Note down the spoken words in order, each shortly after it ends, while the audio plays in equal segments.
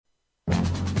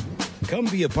Come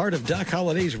be a part of Doc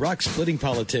Holliday's Rock Splitting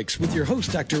Politics with your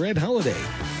host, Dr. Ed Holliday.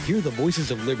 Hear the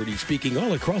voices of liberty speaking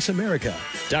all across America.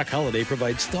 Doc Holliday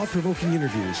provides thought-provoking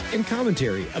interviews and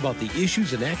commentary about the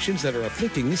issues and actions that are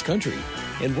afflicting this country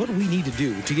and what we need to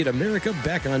do to get America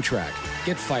back on track.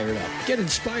 Get fired up, get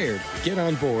inspired, get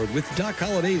on board with Doc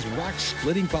Holliday's Rock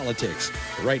Splitting Politics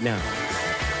right now.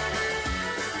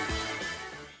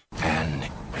 And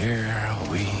here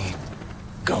we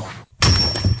go.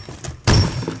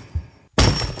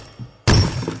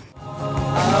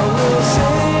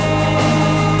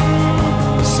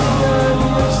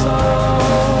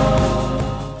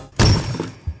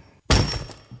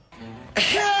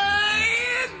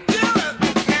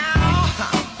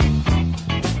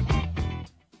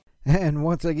 And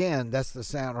once again, that's the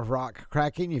sound of rock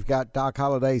cracking. You've got Doc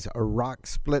Holliday's Rock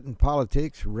Splitting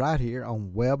Politics right here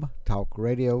on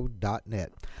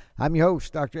webtalkradio.net. I'm your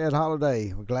host, Dr. Ed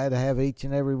Holliday. We're glad to have each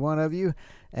and every one of you.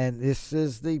 And this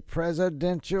is the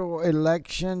presidential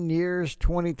election years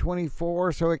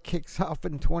 2024, so it kicks off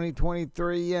in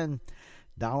 2023. And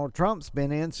Donald Trump's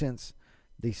been in since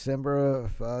December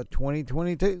of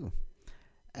 2022.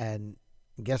 And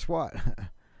guess what?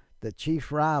 The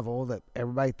chief rival that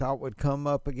everybody thought would come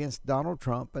up against Donald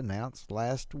Trump announced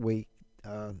last week,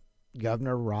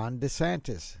 Governor Ron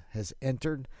DeSantis has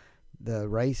entered the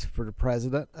race for the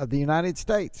president of the United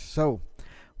States. So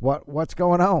what's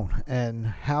going on and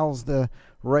how's the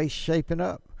race shaping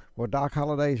up? Well, Doc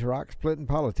Holliday's Rock Splitting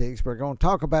Politics, we're going to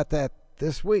talk about that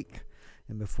this week.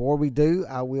 And before we do,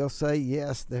 I will say,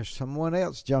 yes, there's someone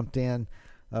else jumped in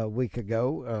a week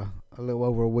ago, a little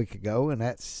over a week ago, and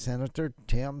that's Senator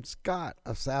Tim Scott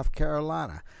of South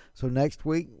Carolina. So next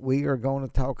week we are going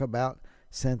to talk about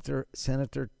Senator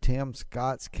Tim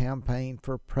Scott's campaign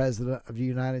for President of the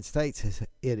United States.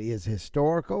 It is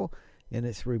historical and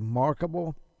it's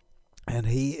remarkable, and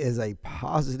he is a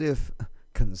positive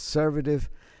conservative,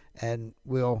 and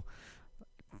will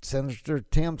Senator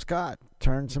Tim Scott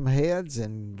turn some heads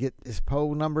and get his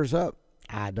poll numbers up?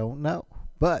 I don't know,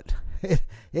 but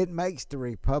it makes the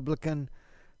Republican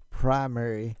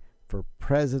primary for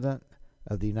President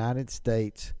of the United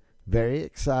States very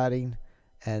exciting.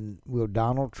 And will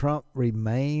Donald Trump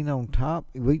remain on top?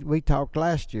 We talked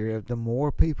last year of the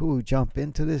more people who jump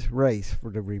into this race for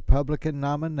the Republican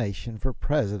nomination for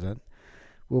president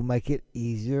will make it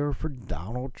easier for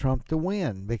Donald Trump to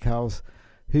win, because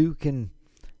who can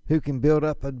build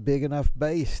up a big enough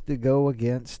base to go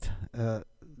against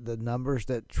the numbers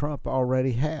that Trump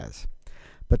already has.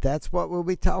 But that's what we'll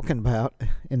be talking about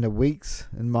in the weeks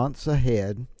and months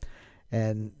ahead.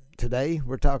 And today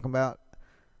we're talking about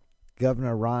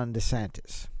Governor Ron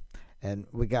DeSantis. And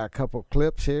we got a couple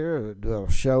clips here that'll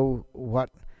show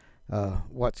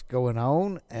what's going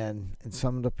on. And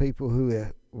some of the people who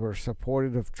were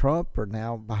supportive of Trump are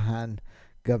now behind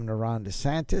Governor Ron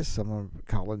DeSantis. Some are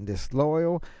calling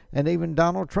disloyal. And even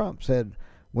Donald Trump said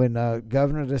when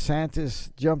Governor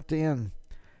DeSantis jumped in,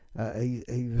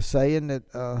 he was saying that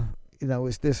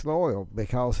it's disloyal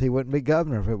because he wouldn't be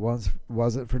governor if it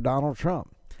wasn't for Donald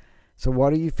Trump. So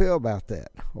what do you feel about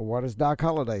that? Or what does Doc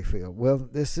Holliday feel? Well,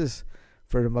 this is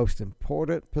for the most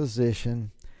important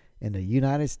position in the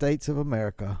United States of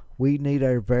America. We need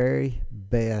our very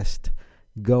best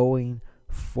going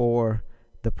for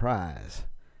the prize.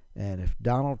 And if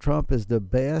Donald Trump is the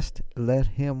best, let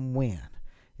him win.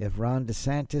 If Ron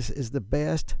DeSantis is the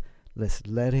best, let's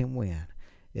let him win.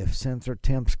 If Senator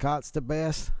Tim Scott's the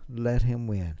best, let him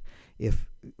win. If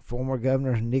former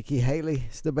Governor Nikki Haley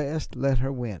is the best, let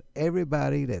her win.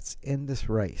 Everybody that's in this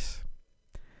race,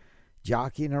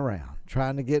 jockeying around,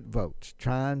 trying to get votes,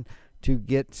 trying to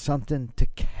get something to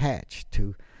catch,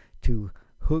 to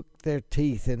hook their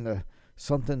teeth into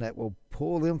something that will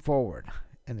pull them forward.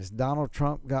 And as Donald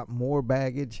Trump got more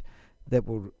baggage that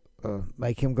will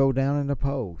make him go down in the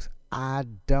polls, I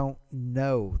don't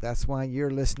know. That's why you're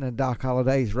listening to Doc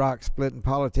Holliday's Rock Splitting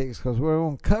Politics, because we're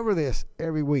going to cover this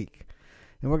every week.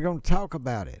 And we're going to talk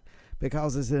about it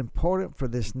because it's important for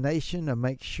this nation to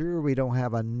make sure we don't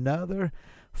have another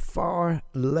far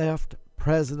left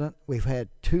president. We've had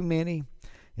too many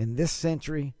in this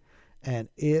century, and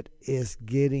it is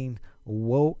getting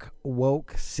woke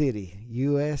city.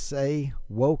 USA,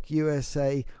 woke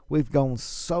USA. We've gone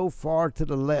so far to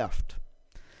the left.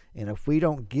 And if we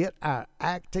don't get our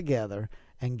act together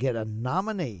and get a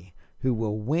nominee who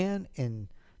will win in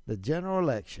the general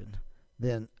election,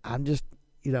 then I'm just,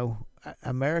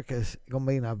 America's going to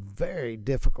be in a very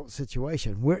difficult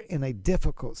situation. We're in a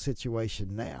difficult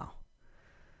situation now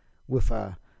with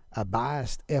a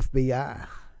biased FBI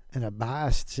and a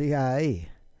biased CIA.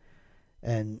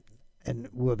 And And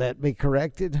will that be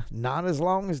corrected? Not as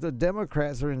long as the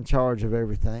Democrats are in charge of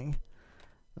everything.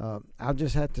 I'll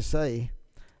just have to say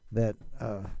that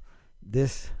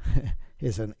this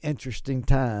is an interesting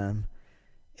time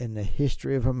in the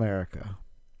history of America.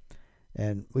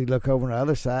 And we look over on the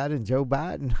other side, and Joe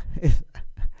Biden,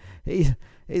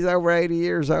 he's over 80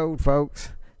 years old, folks,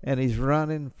 and he's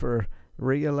running for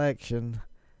re-election,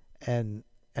 and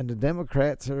the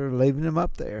Democrats are leaving him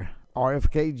up there.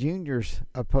 RFK Jr.'s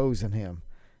opposing him,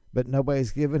 but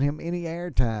nobody's giving him any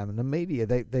airtime in the media.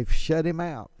 They've shut him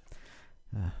out.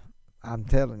 I'm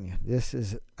telling you, this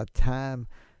is a time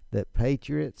that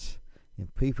patriots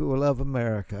and people who love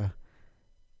America,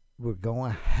 we're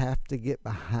going to have to get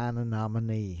behind a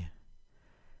nominee.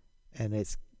 And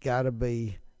it's got to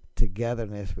be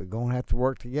togetherness. We're going to have to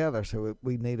work together. So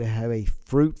we need to have a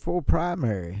fruitful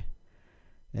primary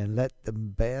and let the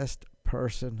best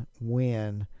person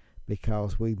win,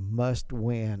 because we must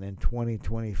win in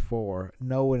 2024,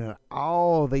 knowing that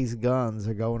all these guns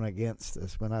are going against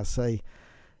us. When I say,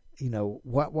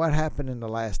 what happened in the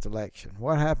last election?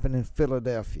 What happened in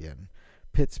Philadelphia and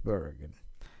Pittsburgh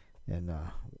and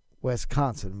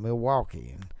Wisconsin,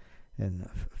 Milwaukee, and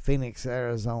Phoenix,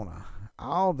 Arizona?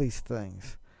 All these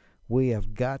things. We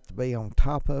have got to be on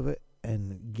top of it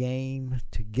and game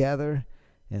together.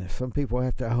 And if some people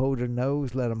have to hold their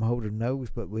nose, let them hold their nose.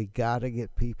 But we got to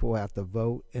get people out to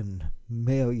vote in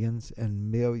millions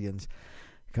and millions,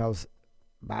 because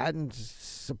Biden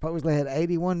supposedly had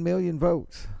 81 million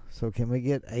votes. So can we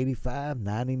get 85,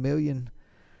 90 million?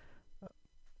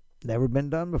 Never been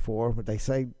done before, but they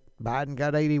say Biden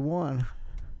got 81.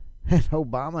 And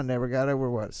Obama never got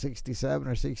over, 67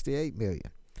 or 68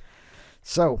 million.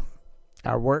 So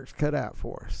our work's cut out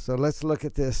for us. So let's look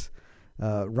at this.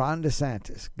 Ron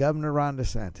DeSantis, Governor Ron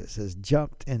DeSantis, has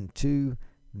jumped into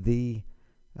the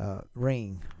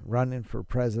ring, running for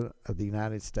president of the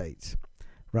United States,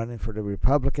 running for the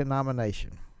Republican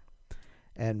nomination.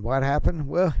 And what happened?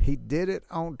 Well, he did it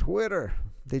on Twitter.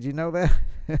 Did you know that?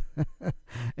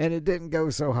 And it didn't go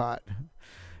so hot.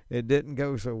 It didn't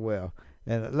go so well.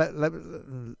 And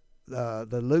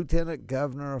the lieutenant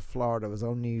governor of Florida was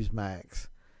on Newsmax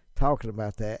talking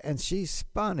about that, and she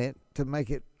spun it to make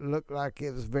it look like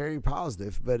it was very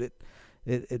positive, but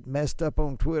it messed up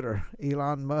on Twitter.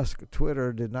 Elon Musk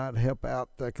Twitter did not help out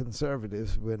the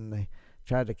conservatives when they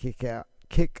tried to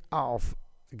kick off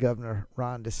Governor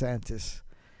Ron DeSantis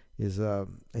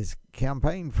his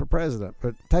campaign for president.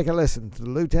 But take a listen to the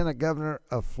lieutenant governor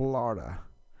of Florida,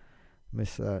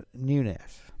 Miss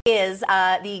Nunes. Is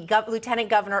the lieutenant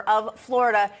governor of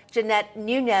Florida, Jeanette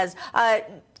Nunes.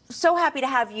 So happy to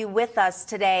have you with us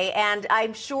today, and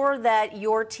I'm sure that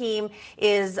your team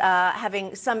is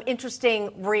having some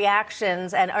interesting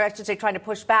reactions, and or I should say trying to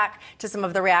push back to some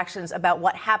of the reactions about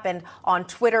what happened on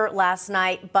Twitter last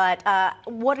night. But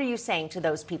what are you saying to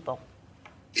those people?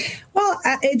 Well,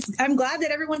 I'm glad that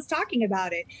everyone's talking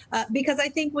about it, because I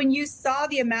think when you saw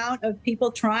the amount of people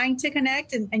trying to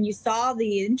connect and you saw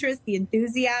the interest, the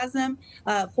enthusiasm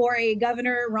for a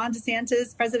Governor Ron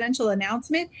DeSantis presidential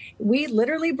announcement, we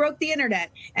literally broke the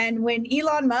internet. And when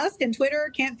Elon Musk and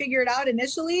Twitter can't figure it out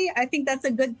initially, I think that's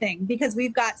a good thing, because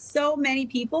we've got so many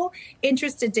people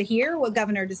interested to hear what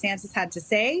Governor DeSantis had to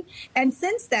say. And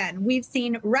since then, we've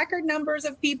seen record numbers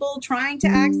of people trying to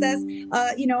access,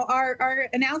 our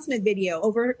announcement video,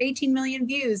 over 18 million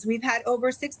views. We've had over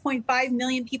 6.5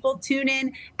 million people tune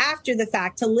in after the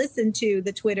fact to listen to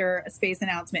the Twitter space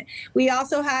announcement. We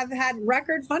also have had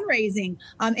record fundraising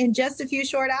in just a few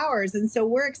short hours. And so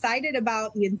we're excited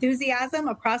about the enthusiasm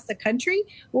across the country.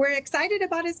 We're excited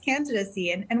about his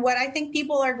candidacy. And what I think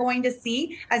people are going to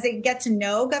see as they get to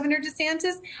know Governor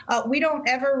DeSantis, we don't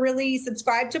ever really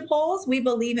subscribe to polls. We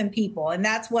believe in people. And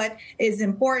that's what is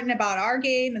important about our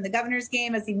game and the governor's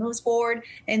game as he moves forward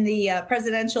in the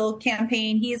presidential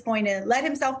campaign. He is going to let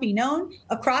himself be known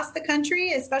across the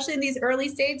country, especially in these early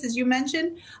states, as you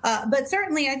mentioned. But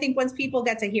certainly, I think once people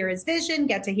get to hear his vision,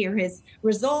 get to hear his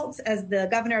results as the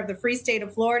governor of the free state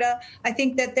of Florida, I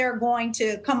think that they're going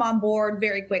to come on board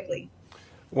very quickly.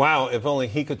 Wow, if only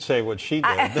he could say what she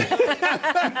did.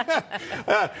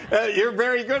 You're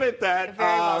very good at that.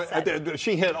 Well,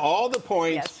 she hit all the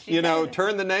points, yes,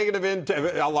 turn the negative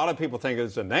into, a lot of people think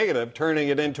it's a negative, turning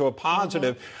it into a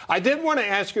positive. Mm-hmm. I did want to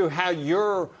ask you how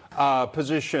your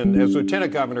position as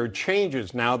lieutenant governor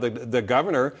changes now. The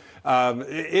governor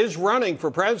is running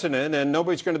for president, and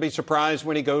nobody's going to be surprised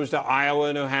when he goes to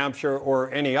Iowa, New Hampshire,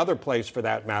 or any other place for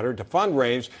that matter to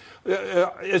fundraise.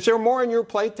 Is there more on your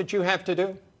plate that you have to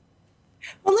do?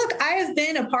 Well, look, I have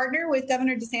been a partner with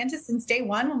Governor DeSantis since day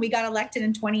one when we got elected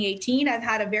in 2018. I've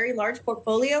had a very large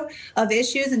portfolio of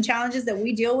issues and challenges that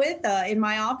we deal with in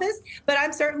my office, but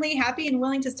I'm certainly happy and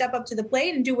willing to step up to the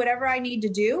plate and do whatever I need to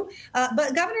do.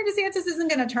 But Governor DeSantis isn't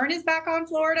going to turn his back on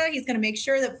Florida. He's going to make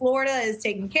sure that Florida is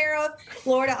taken care of.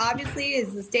 Florida, obviously,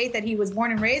 is the state that he was born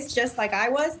and raised, just like I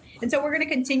was. And so we're going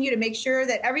to continue to make sure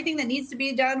that everything that needs to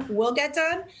be done will get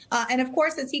done. And of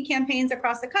course, as he campaigns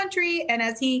across the country and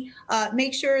as he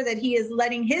makes sure that he is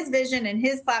letting his vision and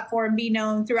his platform be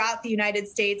known throughout the United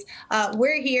States,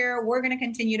 we're here. We're going to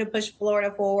continue to push Florida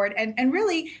forward. And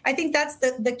really, I think that's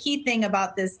the key thing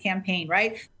about this campaign,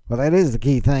 right? Well, that is the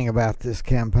key thing about this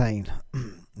campaign,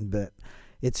 that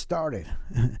it started.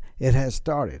 It has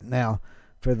started. Now,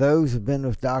 for those who've been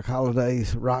with Doc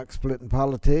Holliday's Rock Splitting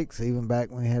Politics, even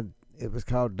back when it was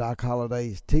called Doc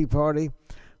Holliday's Tea Party,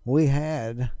 we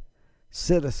had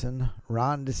citizen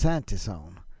Ron DeSantis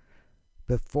on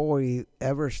before he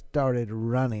ever started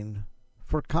running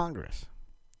for Congress.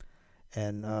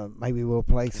 And maybe we'll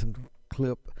play some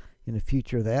clip in the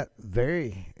future of that.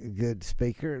 Very good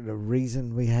speaker. The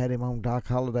reason we had him on Doc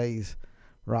Holliday's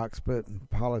Rock Splitting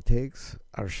Politics,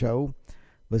 our show,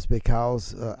 was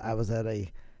because I was at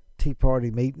a Tea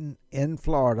Party meeting in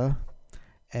Florida,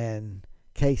 and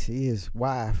Casey, his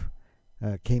wife,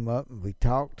 came up and we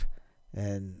talked,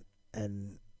 and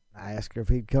I asked her if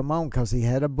he'd come on because he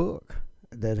had a book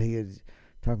that he had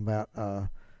talking about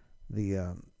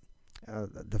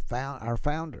our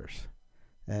founders,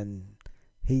 and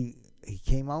he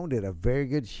came on, did a very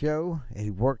good show, and he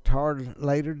worked hard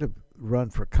later to run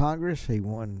for Congress. He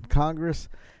won Congress,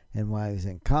 and while he was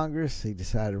in Congress, he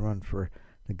decided to run for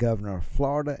the governor of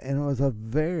Florida, and it was a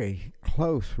very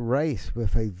close race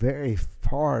with a very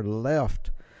far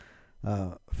left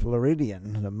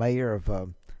Floridian, the mayor of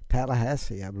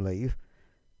Tallahassee, I believe,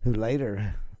 who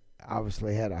later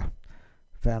obviously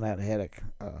found out he had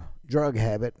a drug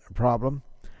habit problem.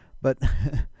 But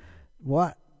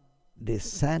what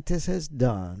DeSantis has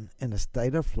done in the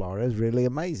state of Florida is really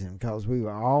amazing, because we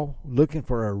were all looking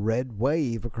for a red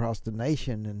wave across the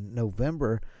nation in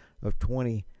November of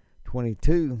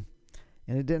 2022,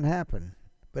 and it didn't happen.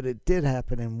 But it did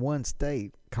happen in one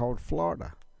state called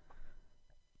Florida.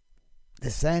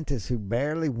 DeSantis, who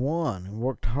barely won and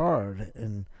worked hard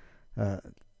in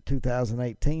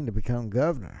 2018 to become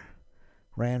governor,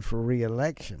 ran for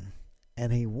re-election,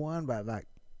 and he won by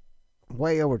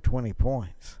way over 20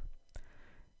 points.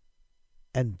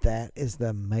 And that is the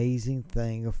amazing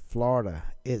thing of Florida.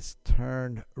 It's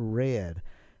turned red,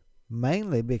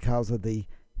 mainly because of the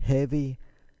heavy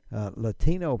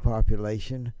Latino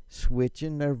population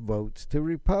switching their votes to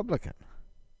Republican.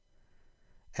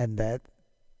 And that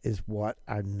is what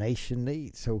our nation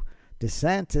needs. So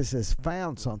DeSantis has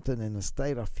found something in the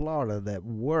state of Florida that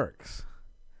works.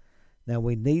 Now,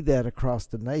 we need that across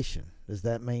the nation. Does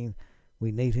that mean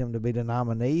we need him to be the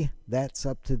nominee? That's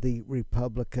up to the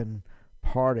Republican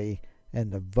Party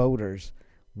and the voters.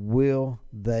 Will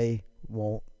they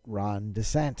want Ron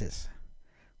DeSantis?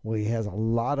 Well, he has a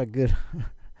lot of good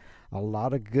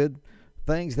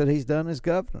things that he's done as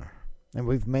governor, and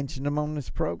we've mentioned them on this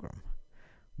program.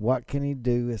 What can he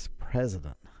do as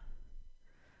president?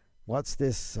 What's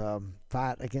this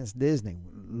fight against Disney?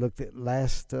 Looked at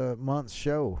last month's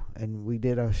show, and we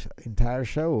did an entire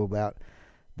show about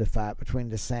the fight between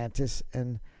DeSantis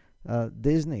and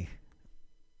Disney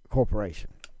Corporation.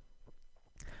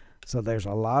 So there's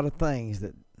a lot of things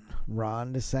that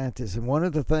Ron DeSantis, and one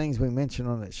of the things we mentioned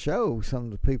on that show, some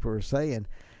of the people are saying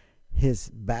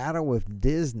his battle with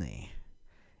Disney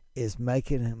is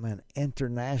making him an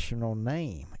international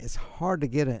name. It's hard to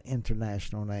get an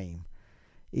international name.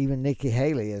 Even Nikki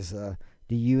Haley, as the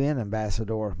UN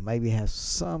ambassador, maybe has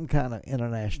some kind of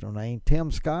international name.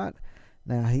 Tim Scott,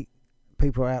 now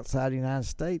people outside the United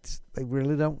States, they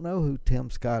really don't know who Tim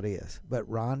Scott is. But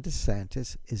Ron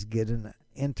DeSantis is getting an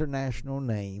international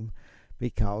name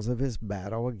because of his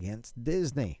battle against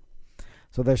Disney.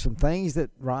 So there's some things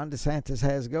that Ron DeSantis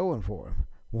has going for him.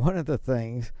 One of the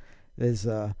things is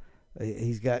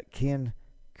he's got Ken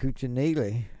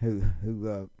Cuccinelli,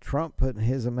 who Trump put in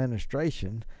his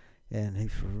administration, and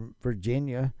he's from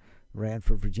Virginia, ran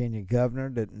for Virginia governor,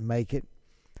 didn't make it,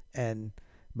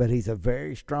 but he's a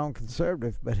very strong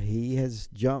conservative. But he has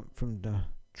jumped from the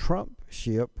Trump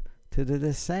ship to the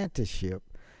DeSantis ship,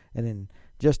 and in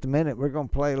just a minute we're going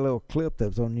to play a little clip that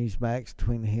was on Newsmax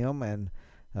between him and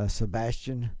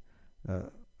Sebastian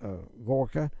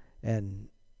Gorka, and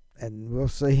we'll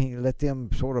see, let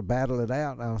them sort of battle it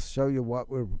out. And I'll show you what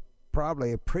we're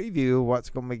probably a preview of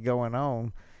what's going to be going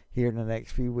on here in the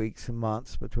next few weeks and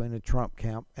months between the Trump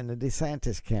camp and the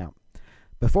DeSantis camp.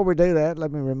 Before we do that,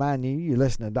 let me remind you, you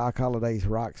listen to Doc Holliday's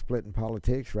Rock Splitting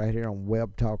Politics right here on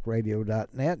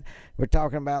webtalkradio.net. We're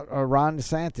talking about Ron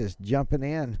DeSantis jumping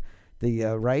in the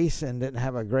race and didn't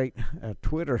have a great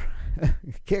Twitter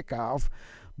kickoff,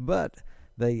 but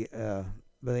they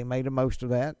made the most of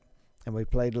that. And we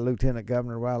played the lieutenant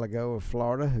governor a while ago of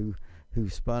Florida who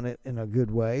spun it in a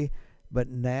good way. But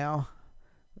now,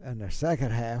 in the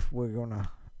second half, we're going to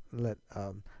let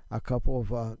a couple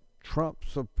of Trump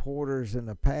supporters in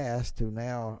the past who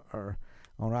now are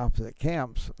on opposite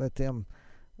camps, let them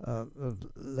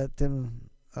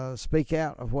speak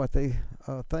out of what they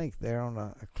think. They're on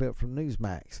a clip from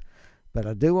Newsmax. But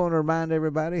I do want to remind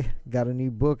everybody, got a new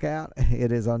book out.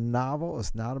 It is a novel.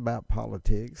 It's not about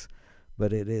politics,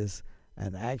 but it is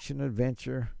an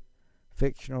action-adventure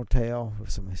fictional tale with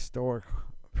some historic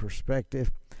perspective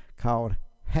called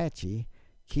Hatchie,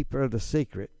 Keeper of the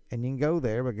Secret. And you can go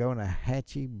there by going to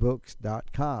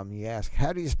HatchieBooks.com. You ask,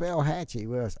 how do you spell Hatchie?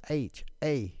 Well, it's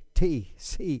HATCHIE.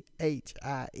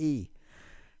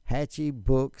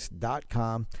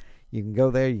 HatchieBooks.com. You can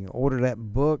go there. You can order that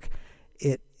book.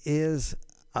 It is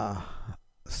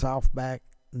softback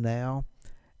now,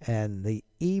 and the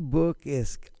ebook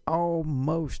is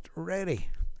almost ready.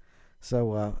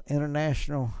 So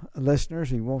international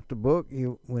listeners who want the book,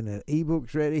 when the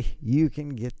ebook's ready, you can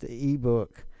get the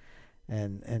ebook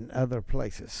and other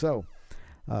places. So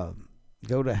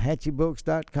go to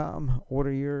HatchieBooks.com,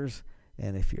 order yours,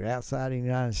 and if you're outside of the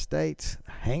United States,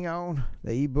 hang on,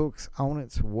 the ebook's on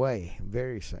its way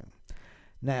very soon.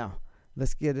 Now,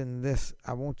 let's get into this.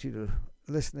 I want you to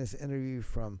listen to this interview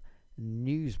from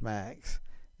Newsmax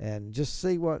and just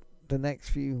see what the next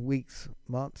few weeks,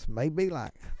 months may be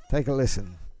like. Take a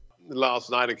listen. Last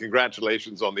night, and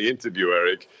congratulations on the interview,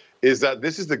 Eric, is that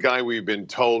this is the guy we've been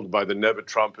told by the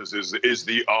never-Trumpers is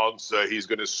the answer. He's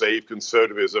going to save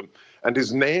conservatism. And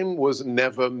his name was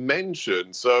never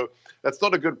mentioned. So that's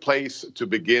not a good place to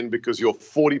begin because you're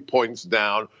 40 points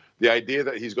down. The idea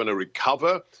that he's going to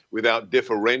recover without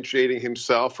differentiating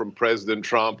himself from President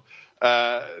Trump,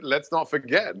 let's not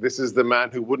forget, this is the man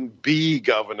who wouldn't be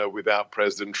governor without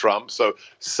President Trump. So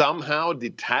somehow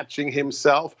detaching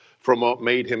himself from what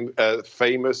made him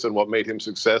famous and what made him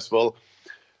successful,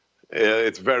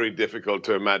 it's very difficult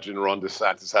to imagine Ron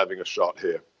DeSantis having a shot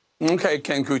here. Okay,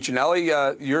 Ken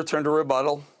Cuccinelli, your turn to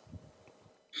rebuttal.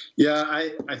 Yeah,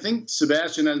 I think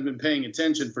Sebastian has been paying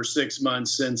attention for 6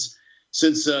 months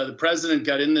since the president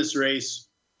got in this race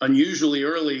unusually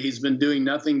early. He's been doing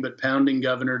nothing but pounding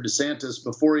Governor DeSantis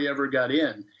before he ever got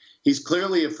in. He's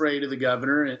clearly afraid of the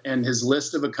governor and his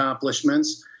list of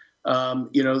accomplishments.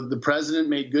 The president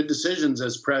made good decisions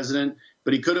as president,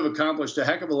 but he could have accomplished a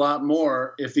heck of a lot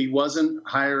more if he wasn't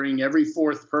hiring every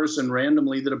fourth person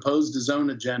randomly that opposed his own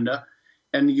agenda.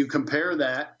 And you compare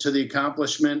that to the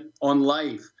accomplishment on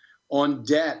life, on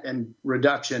debt and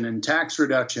reduction and tax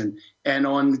reduction, and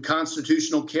on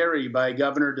constitutional carry by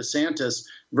Governor DeSantis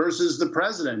versus the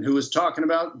president, who was talking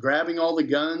about grabbing all the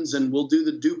guns and we'll do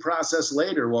the due process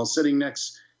later while sitting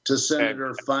next to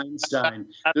Senator Feinstein.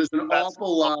 There's an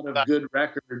awful lot of good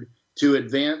record to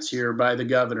advance here by the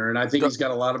governor, and I think he's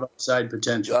got a lot of upside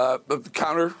potential.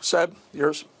 Counter, Seb,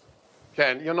 yours?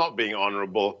 Ken, you're not being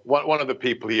honorable. One of the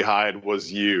people he hired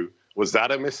was you. Was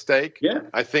that a mistake? Yeah.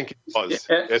 I think it was.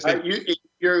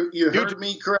 You heard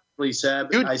me correctly,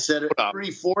 Seb. I said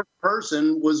every fourth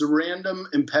person was a random,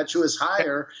 impetuous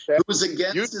hire who was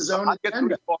against his own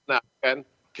agenda.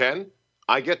 Ken,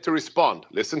 I get to respond.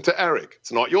 Listen to Eric.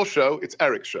 It's not your show. It's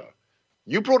Eric's show.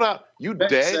 You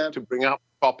dared to bring up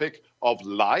the topic of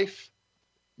life.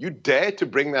 You dared to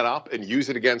bring that up and use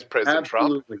it against President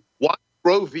Trump. Why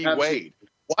Roe v. Wade?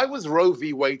 Why was Roe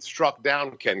v. Wade struck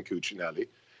down, Ken Cuccinelli?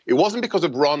 It wasn't because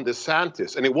of Ron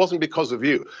DeSantis, and it wasn't because of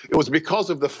you. It was because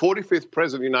of the 45th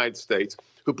president of the United States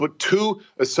who put 2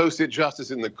 associate justices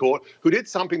in the court who did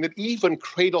something that even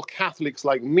cradle Catholics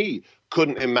like me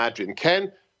couldn't imagine.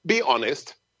 Ken, be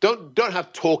honest. Don't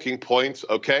have talking points,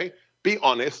 okay? Be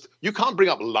honest. You can't bring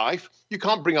up life. You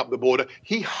can't bring up the border.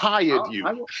 He hired you.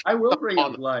 I will bring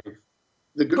up life.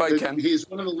 He's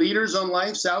one of the leaders on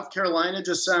life. South Carolina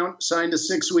just signed a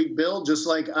 6-week bill, just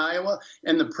like Iowa.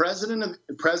 And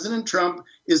President Trump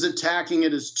is attacking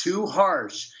it as too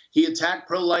harsh. He attacked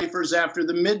pro-lifers after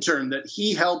the midterm that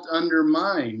he helped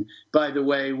undermine, by the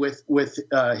way, with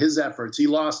his efforts. He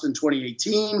lost in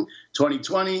 2018,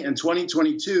 2020, and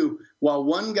 2022, while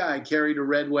one guy carried a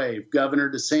red wave, Governor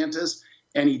DeSantis,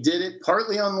 and he did it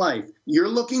partly on life. You're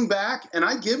looking back, and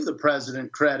I give the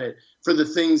president credit for the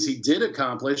things he did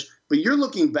accomplish, but you're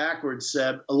looking backwards,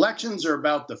 Seb. Elections are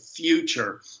about the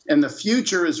future, and the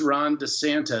future is Ron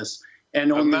DeSantis.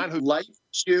 And on the life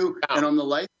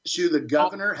issue, the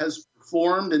governor has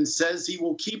performed and says he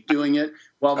will keep doing it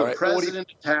while the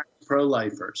president attacks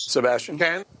pro-lifers. Sebastian?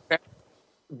 Can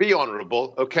be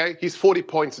honorable, okay? He's 40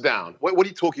 points down. What are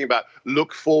you talking about?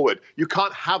 Look forward. You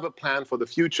can't have a plan for the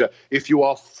future if you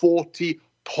are 40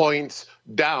 points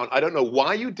down. I don't know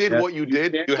why you did what you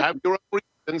did. You have your own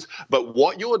reasons, but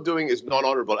what you're doing is not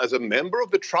honorable. As a member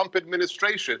of the Trump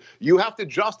administration, you have to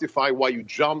justify why you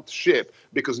jumped ship,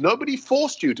 because nobody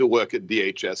forced you to work at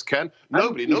DHS, Ken.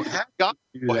 Nobody got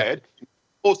your head.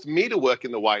 Forced me to work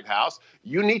in the White House.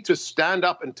 You need to stand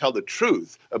up and tell the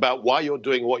truth about why you're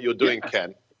doing what you're doing,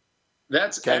 Ken.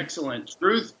 That's excellent.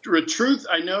 Truth.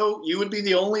 I know you would be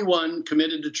the only one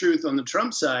committed to truth on the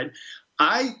Trump side.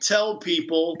 I tell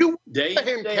people day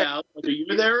in, day out, whether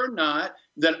you're there or not,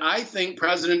 that I think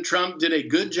President Trump did a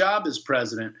good job as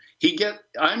president.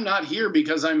 I'm not here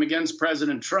because I'm against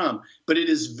President Trump, but it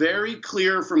is very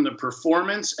clear from the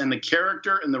performance and the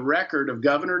character and the record of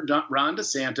Governor Ron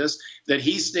DeSantis that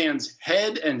he stands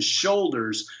head and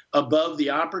shoulders above the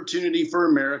opportunity for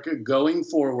America going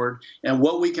forward and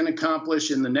what we can accomplish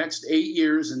in the next 8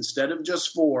 years instead of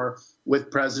just 4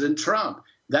 with President Trump.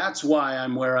 That's why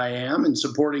I'm where I am in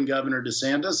supporting Governor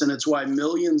DeSantis, and it's why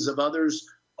millions of others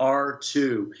are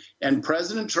too. And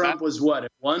President Trump was at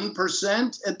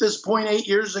 1% at this point 8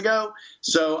 years ago.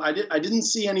 So I didn't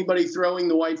see anybody throwing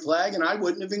the white flag, and I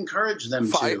wouldn't have encouraged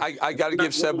them to. I got to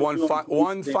give Seb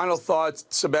one final thought.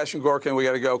 Sebastian Gorka, we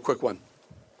got to go. Quick one.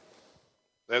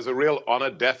 There's a real honor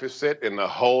deficit in the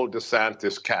whole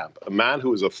DeSantis camp. A man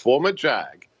who is a former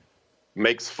JAG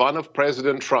makes fun of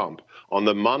President Trump on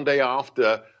the Monday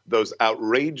after those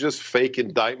outrageous fake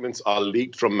indictments are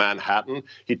leaked from Manhattan.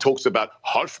 He talks about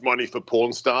hush money for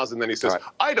porn stars, and then he says,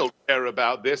 I don't care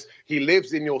about this. He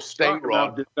lives in your state,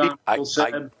 Rod.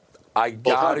 I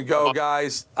got to go,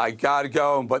 guys. I got to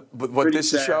go. But what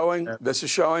this is showing,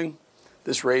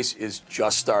 this race is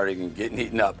just starting and getting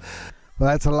heated up. Well,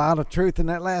 that's a lot of truth in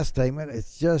that last statement.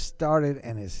 It's just started,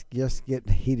 and it's just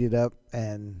getting heated up,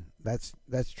 and that's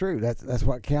true. That's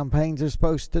what campaigns are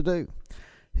supposed to do.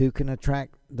 Who can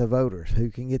attract the voters? Who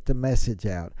can get the message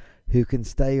out? Who can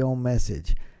stay on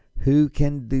message? Who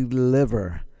can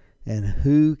deliver? And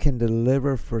who can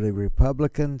deliver for the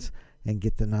Republicans and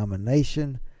get the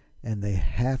nomination? And they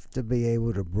have to be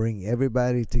able to bring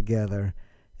everybody together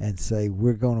and say,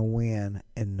 we're going to win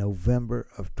in November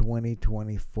of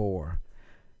 2024.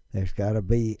 There's got to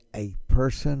be a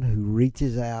person who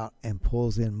reaches out and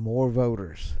pulls in more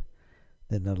voters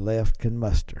than the left can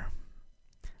muster.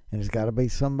 And there's got to be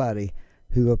somebody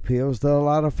who appeals to a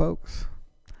lot of folks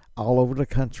all over the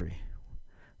country.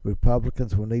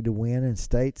 Republicans will need to win in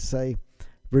states, say,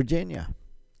 Virginia.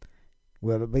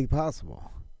 Will it be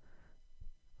possible?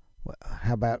 Well,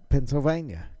 how about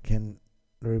Pennsylvania? Can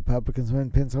the Republicans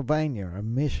win Pennsylvania or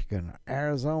Michigan or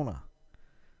Arizona,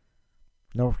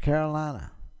 North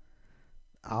Carolina?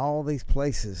 All these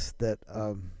places that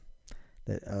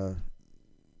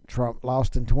Trump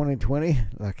lost in 2020,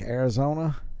 like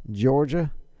Arizona,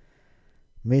 Georgia,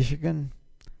 Michigan,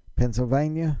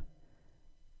 Pennsylvania,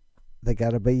 they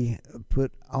got to be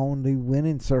put on the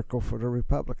winning circle for the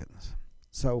Republicans.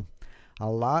 So a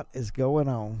lot is going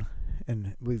on,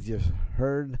 and we've just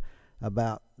heard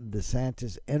about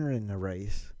DeSantis entering the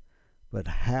race, but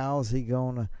how's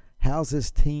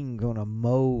his team going to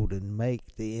mold and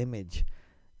make the image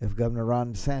of Governor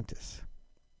Ron DeSantis?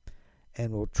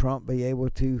 And will Trump be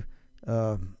able to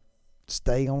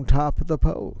stay on top of the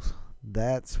polls?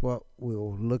 That's what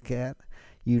we'll look at.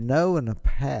 In the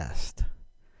past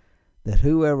that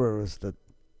whoever was the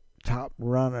top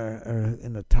runner or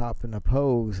in the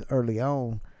polls early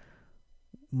on,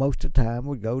 most of the time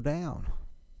would go down.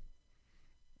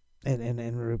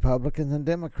 And Republicans and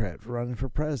Democrats running for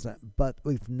president. But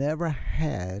we've never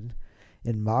had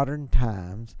in modern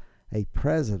times a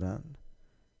president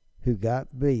who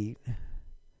got beat.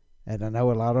 And I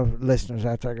know a lot of listeners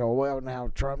out there go, well, now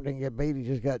Trump didn't get beat, he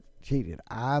just got cheated.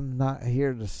 I'm not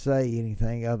here to say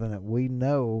anything other than that we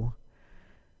know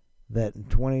that in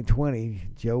 2020,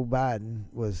 Joe Biden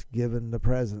was given the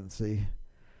presidency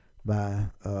by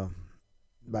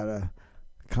the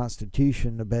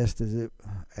Constitution the best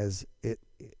as it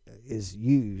is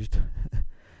used.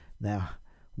 Now,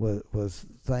 was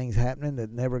things happening that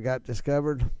never got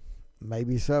discovered?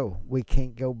 Maybe so. We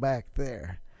can't go back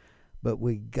there. But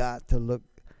we got to look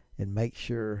and make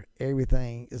sure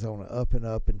everything is on the up and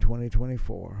up in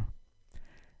 2024.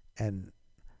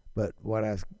 But what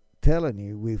I was telling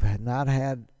you, we've not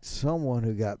had someone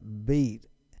who got beat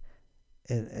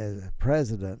as a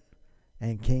president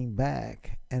and came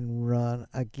back and run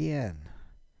again.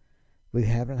 We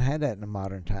haven't had that in the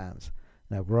modern times.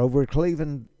 Now, Grover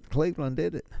Cleveland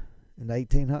did it in the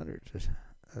 1800s,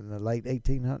 in the late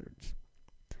 1800s.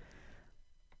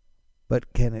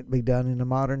 But can it be done in the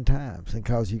modern times? And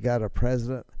because you got a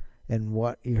president, and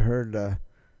what you heard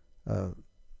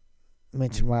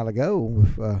mentioned a while ago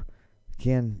with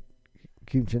Ken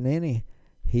Cuccinelli,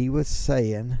 he was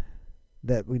saying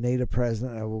that we need a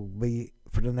president that will be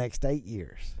for the next 8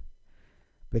 years.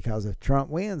 Because if Trump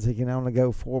wins, he can only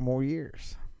go 4 more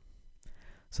years.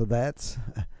 So that's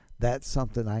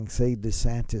something I can see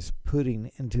DeSantis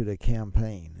putting into the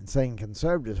campaign and saying,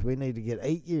 conservatives, we need to get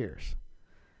 8 years.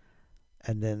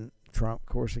 And then Trump, of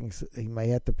course, he may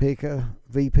have to pick a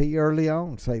VP early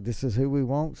on, say this is who we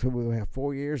want, so we'll have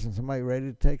 4 years and somebody ready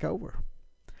to take over.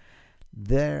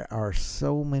 There are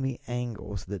so many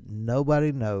angles that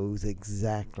nobody knows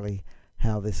exactly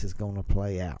how this is going to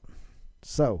play out.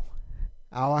 So,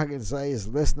 all I can say is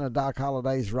listen to Doc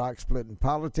Holliday's Rock Splitting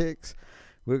Politics.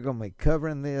 We're going to be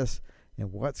covering this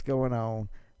and what's going on,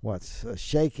 what's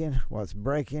shaking, what's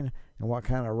breaking, and what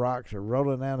kind of rocks are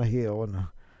rolling down a hill in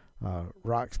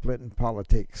rock splitting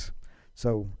politics.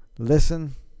 So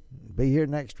listen, be here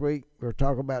next week. We'll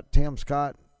talk about Tim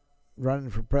Scott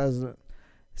running for president,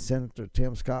 Senator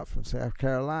Tim Scott from South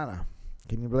Carolina.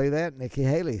 Can you believe that? Nikki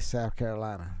Haley, South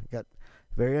Carolina. Got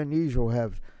very unusual to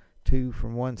have 2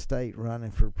 from one state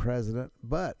running for president.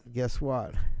 But guess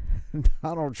what?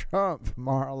 Donald Trump from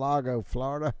Mar-a-Lago,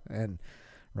 Florida, and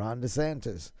Ron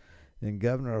DeSantis, and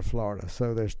governor of Florida.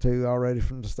 So there's 2 already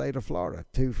from the state of Florida,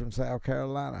 2 from South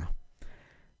Carolina.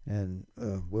 And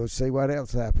we'll see what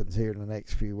else happens here in the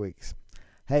next few weeks.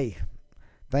 Hey,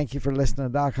 thank you for listening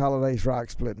to Doc Holliday's Rock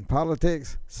Splitting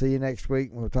Politics. See you next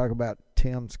week, and we'll talk about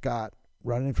Tim Scott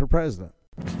running for president.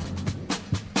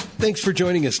 Thanks for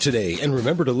joining us today, and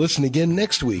remember to listen again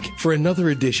next week for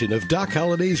another edition of Doc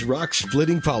Holliday's Rock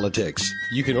Splitting Politics.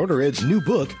 You can order Ed's new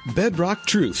book, Bedrock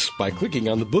Truths, by clicking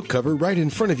on the book cover right in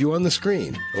front of you on the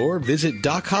screen, or visit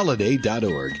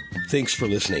DocHolliday.org. Thanks for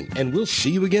listening, and we'll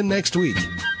see you again next week.